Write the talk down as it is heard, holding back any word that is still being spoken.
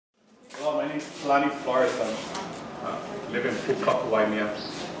Kalani Flores. I live in Pohakuloa.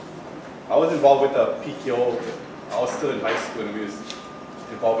 I was involved with the PKO. I was still in high school and we was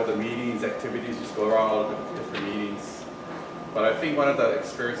involved with the meetings, activities, just go around all the different meetings. But I think one of the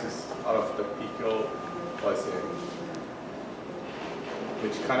experiences out of the PKO was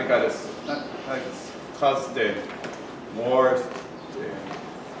which kind of got us, not like it's caused more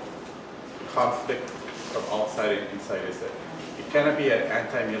conflict from outside and inside, is that it cannot be an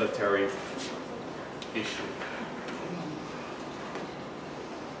anti-military issue.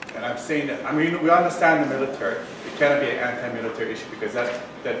 And I'm saying that, I mean, we understand the military. It cannot be an anti-military issue because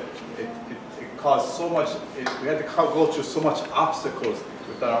it caused so much, we had to go through so much obstacles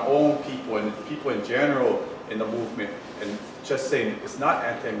with our own people and people in general in the movement. And just saying it's not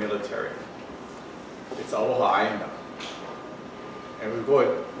anti-military. It's Aloha aina. And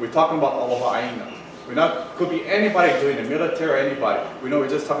we're talking about Aloha aina. Could be anybody doing the military or anybody. We know we're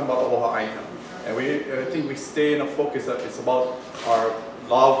just talking about Aloha aina. And I think we stay in the focus that it's about our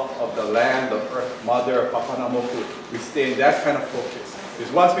love of the land, the earth, mother, Papanamoku. We stay in that kind of focus.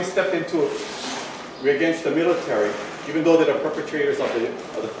 Because once we stepped into it, we're against the military, even though they're the perpetrators of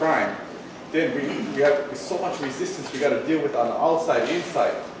the crime, then we have so much resistance we got to deal with on the outside,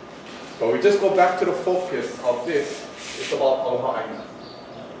 inside. But we just go back to the focus of this, it's about Aloha aina.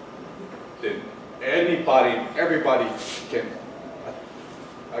 Then anybody, everybody can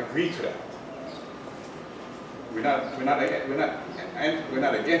agree to that. We're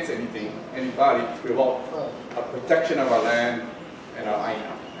not against anything, anybody. We're about a protection of our land and our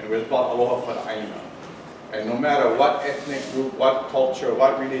aina. And we're about Aloha for the aina. And no matter what ethnic group, what culture,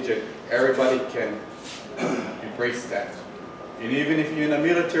 what religion, everybody can embrace that. And even if you're in the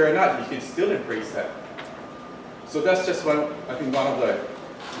military or not, you can still embrace that. So that's just one of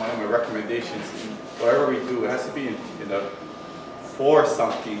my recommendations. Whatever we do, it has to be for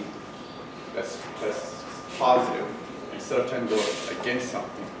something that's positive instead of trying to go against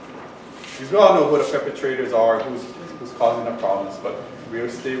something. Because we all know who the perpetrators are, who's causing the problems, but we'll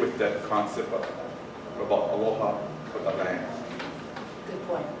stay with that concept about Aloha for the land. Good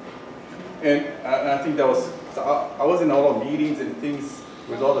point. And I think that was, I was in all the meetings and things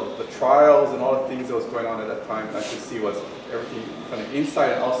with all the trials and all the things that was going on at that time, and I could see was everything from the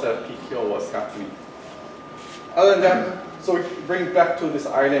inside and outside of PKO was happening. Other than that, so we bring back to this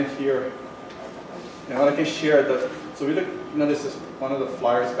island here. And what I can share so we look, this is one of the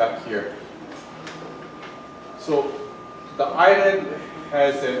flyers back here. So the island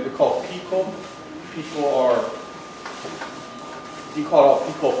has we call Pico. Pico are, you call it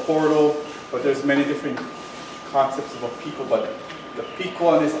Pico Portal, but there's many different concepts of a Pico, but the Pico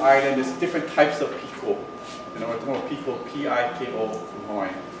on this island, there's different types of Pico. We're talking about Pico, P-I-K-O from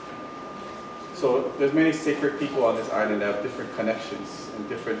Hawaii. So there's many sacred Pico on this island that have different connections and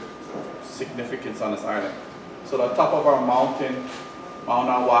different significance on this island. So the top of our mountain,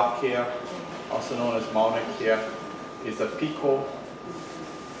 Mauna Kea, also known as Mauna Kea, is a Pico.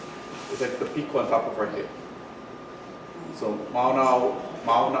 It's like the Pico on top of our head. So Mauna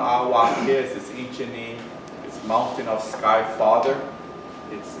Kea is its ancient name. It's mountain of sky father.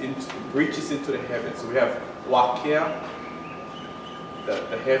 It reaches into the heavens. So we have Wakea,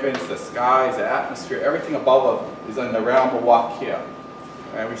 the heavens, the skies, the atmosphere, everything above us is in the realm of Wakea.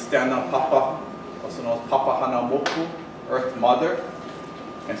 And we stand on Papa, also known as Papa Hanamoku, Earth Mother.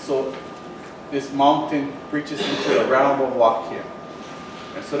 And so this mountain reaches into the realm of Wakea.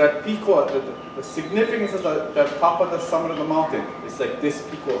 And so that Pico, the significance of the top of the summit of the mountain is like this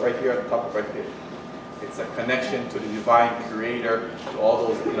Pico right here at the top of our head. It's a connection to the divine creator, to all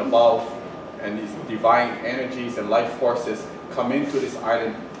those in above, and these divine energies and life forces come into this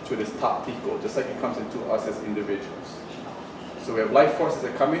island, to this top Pico, just like it comes into us as individuals. So we have life forces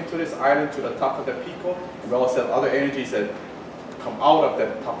that come into this island to the top of the Pico, and we also have other energies that come out of the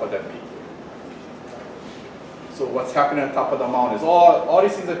top of that Pico. So what's happening on top of the mountain is all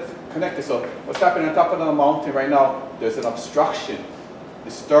these things are connected. So what's happening on top of the mountain right now, there's an obstruction,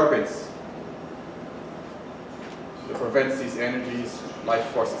 disturbance that prevents these energies, life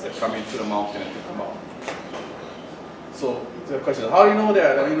forces that come into the mountain and to come out. So the question is, how do you know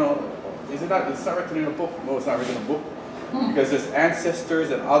that? It's not written in a book. No, it's not written in a book. Because there's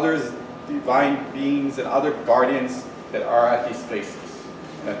ancestors and others, divine beings and other guardians that are at these places.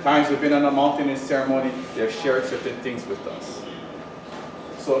 And at times we've been on a mountain in ceremony, they've shared certain things with us.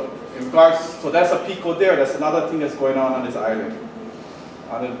 So so that's a Pico there, that's another thing that's going on this island.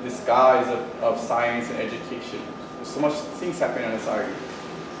 Under the disguise of science and education. There's so much things happening on this island.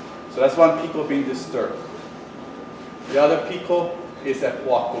 So that's one Pico being disturbed. The other Pico is at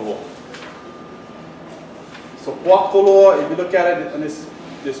Pohakuloa. So Pohakuloa, if you look at it on this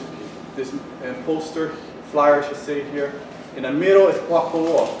this poster, flyer I should say here. In the middle is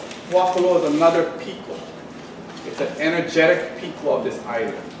Pohakuloa. Pohakuloa is another pico. It's an energetic pico of this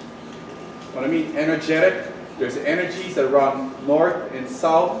island. What I mean energetic, there's energies that run north and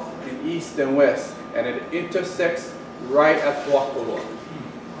south and east and west, and it intersects right at Pohakuloa.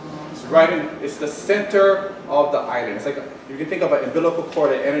 It's the center of the island. It's like you can think of an umbilical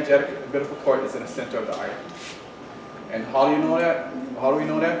cord, an energetic umbilical cord is in the center of the island. And how do you know that? How do we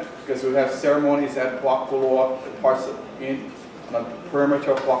know that? Because we have ceremonies at Pohakuloa, parts in on the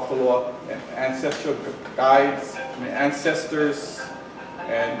perimeter of Pohakuloa, and ancestral guides, ancestors,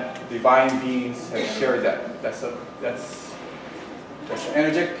 and divine beings have shared that. That's an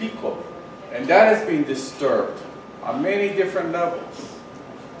energetic pico, and that has been disturbed on many different levels.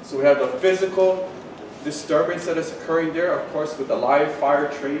 So we have the physical disturbance that is occurring there, of course, with the live fire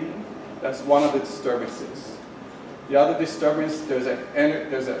training. That's one of the disturbances. The other disturbance, there's an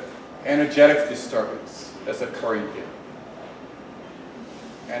energetic disturbance that's occurring there.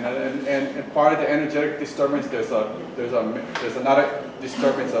 And part of the energetic disturbance, there's another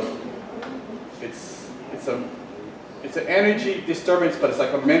disturbance of it's an energy disturbance, but it's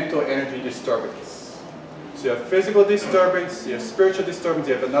like a mental energy disturbance. So you have physical disturbance, you have spiritual disturbance,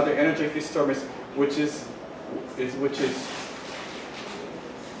 you have another energetic disturbance, which is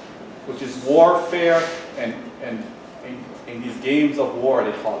warfare and in these games of war,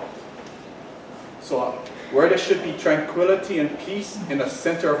 they call it. So where there should be tranquility and peace in the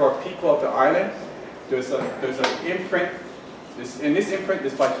center of our people of the island, there's an imprint. This imprint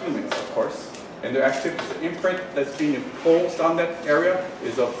is by humans, of course, and the imprint that's being imposed on that area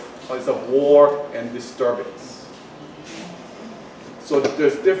is of war and disturbance. So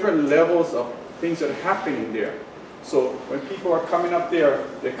there's different levels of things that are happening there. So when people are coming up there,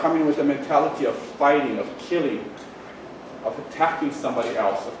 they're coming with the mentality of fighting, of killing, of attacking somebody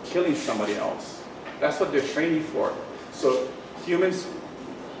else, of killing somebody else. That's what they're training for. So humans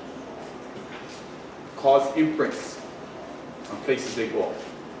cause imprints on places they go.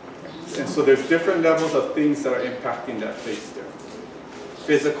 And so there's different levels of things that are impacting that place there.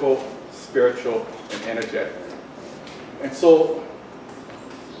 Physical, spiritual, and energetic. And so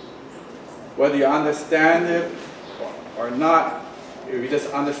whether you understand it or not, if you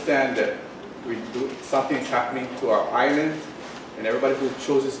just understand that something's happening to our island, and everybody who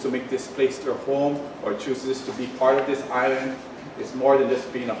chooses to make this place their home or chooses to be part of this island is more than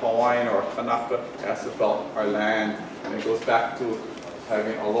just being a Hawaiian or a Kanaka. It's about our land, and it goes back to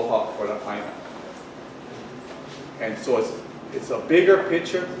having aloha for the aina. And so it's a bigger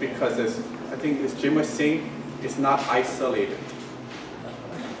picture because I think as Jim was saying, it's not isolated.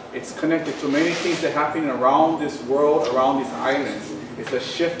 It's connected to many things that are happening around this world, around these islands. It's a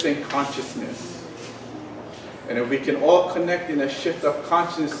shift in consciousness. And if we can all connect in a shift of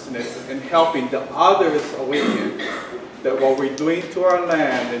consciousness and helping the others awaken, that what we're doing to our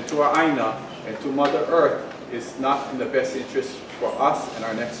land and to our aina and to Mother Earth is not in the best interest for us and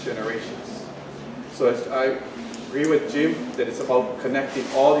our next generations. So I agree with Jim that it's about connecting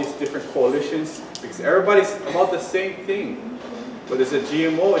all these different coalitions because everybody's about the same thing. Whether it's a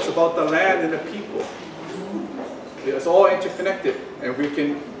GMO, it's about the land and the people. It's all interconnected, and we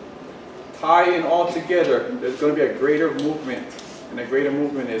can tie in all together. There's going to be a greater movement, and the greater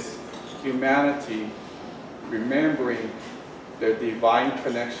movement is humanity remembering their divine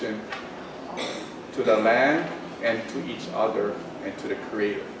connection to the land and to each other and to the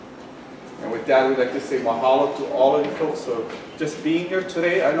Creator. And with that, we'd like to say mahalo to all of you folks for just being here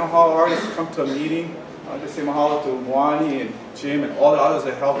today. I know how hard it is to come to a meeting. I'll just say mahalo to Moani and Jim and all the others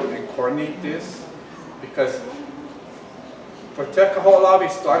that helped and coordinate this. Because for Te Kaho'olawe, we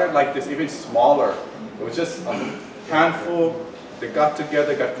started like this, even smaller. It was just a handful that got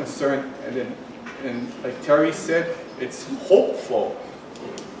together, got concerned, and like Terry said, it's hopeful.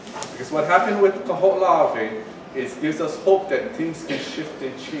 Because what happened with Kaho'olawe is gives us hope that things can shift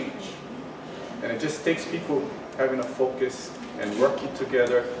and change. And it just takes people having a focus and working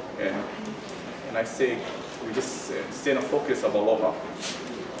together, and I say, we just stay in a focus of aloha.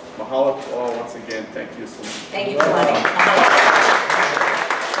 Mahalo to all once again. Thank you so much. Thank you, Kalani.